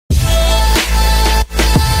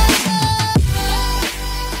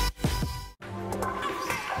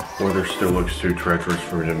weather still looks too treacherous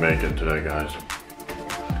for me to make it today, guys.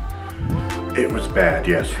 It was bad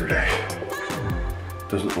yesterday.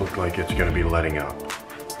 Doesn't look like it's gonna be letting up.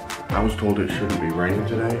 I was told it shouldn't be raining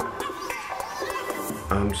today.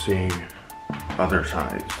 I'm seeing other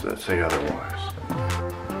signs that say otherwise.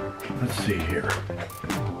 Let's see here.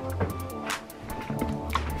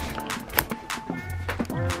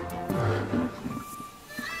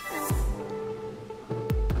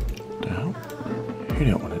 No, you hate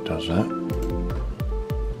it when it does that.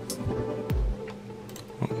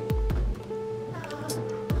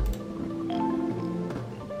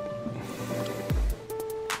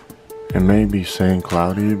 It may be saying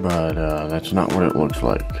cloudy, but that's not what it looks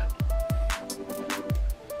like.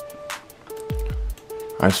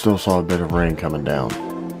 I still saw a bit of rain coming down.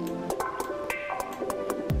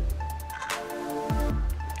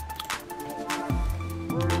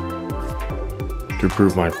 To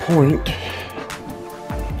prove my point,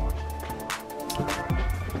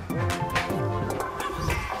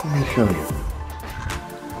 let me show you.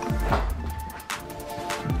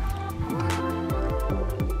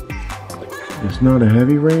 It's not a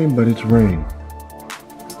heavy rain, but it's rain.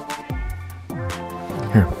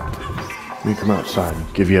 Here, let me come outside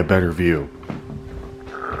and give you a better view.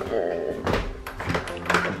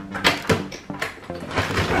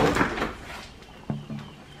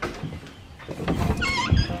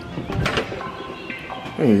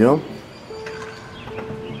 There you go.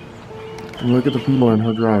 And look at the people in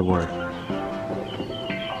her driveway.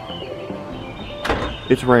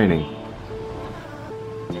 It's raining.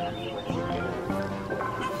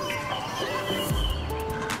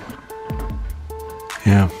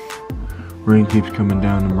 Yeah, rain keeps coming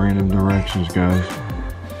down in random directions, guys.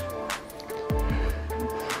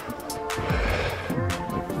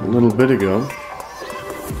 A little bit ago,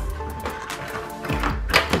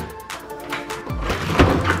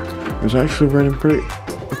 it was actually raining a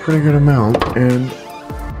pretty good amount, and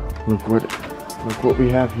look what we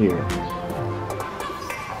have here.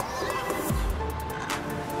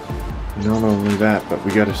 Not only that, but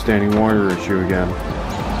we got a standing water issue again.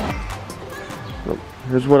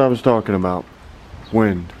 Here's what I was talking about.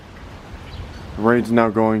 Wind. The rain's now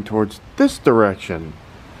going towards this direction,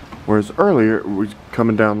 whereas earlier it was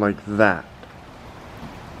coming down like that.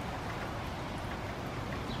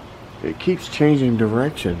 It keeps changing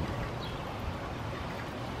direction.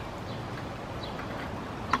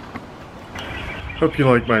 Hope you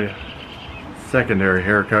like my secondary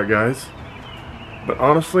haircut, guys. But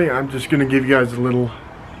honestly, I'm just gonna give you guys a little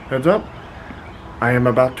heads up. I am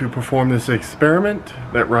about to perform this experiment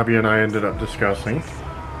that Robbie and I ended up discussing.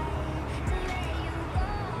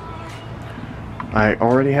 I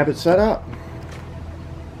already have it set up.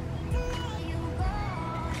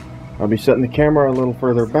 I'll be setting the camera a little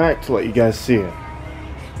further back to let you guys see it.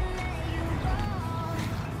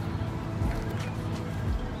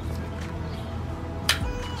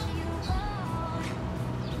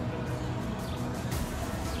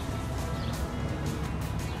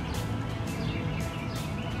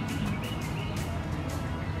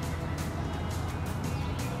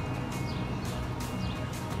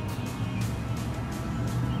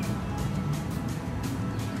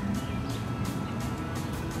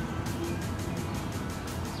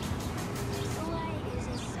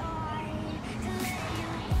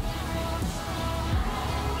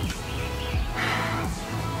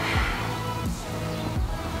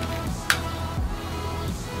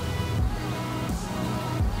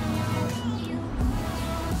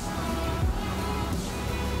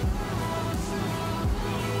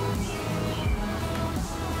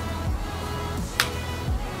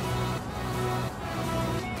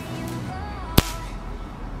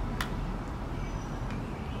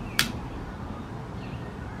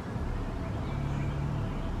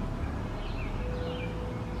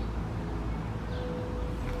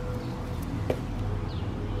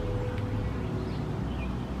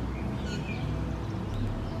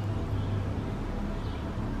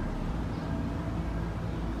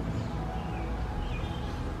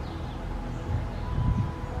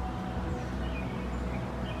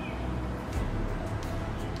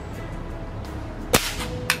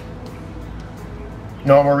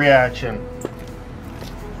 Normal reaction.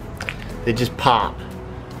 They just pop.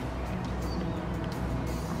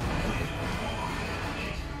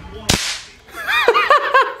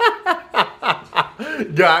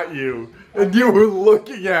 Got you. And you were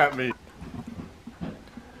looking at me.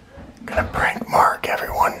 Gonna prank Mark,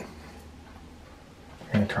 everyone.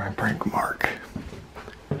 Gonna try and prank Mark.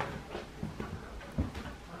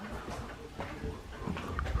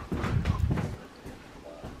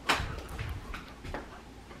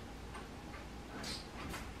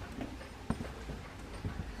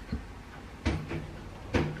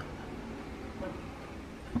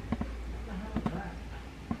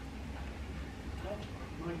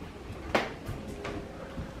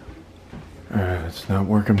 Alright, it's not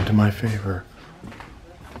working to my favor.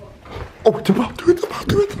 Oh, it's about to, it's about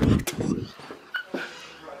to, it's about to.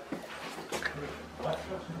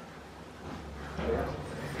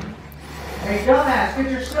 Hey,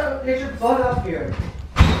 dumbass, get your butt up here.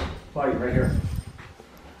 Buddy, right here.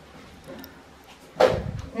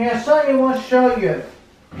 Yeah, something he wants to show you.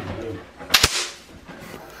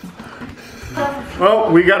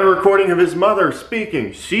 Well, we got a recording of his mother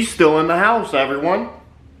speaking. She's still in the house, everyone.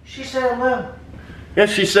 She said hello. Yeah,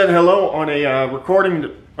 she said hello on a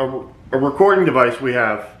recording device we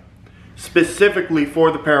have specifically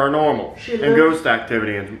for the paranormal and ghost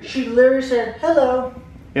activity. And she literally said hello.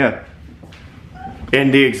 yeah,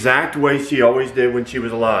 in the exact way she always did when she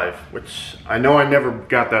was alive. Which I know I never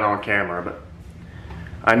got that on camera, but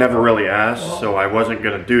I never really asked, so I wasn't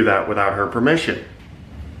gonna do that without her permission.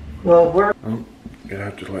 Well, we're gonna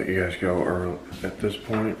have to let you guys go early at this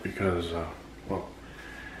point because, well,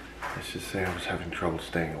 let's just say I was having trouble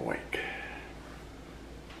staying awake.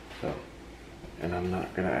 So, and I'm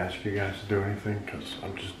not gonna ask you guys to do anything because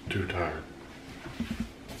I'm just too tired.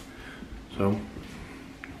 So,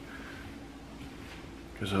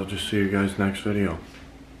 guess I'll just see you guys next video.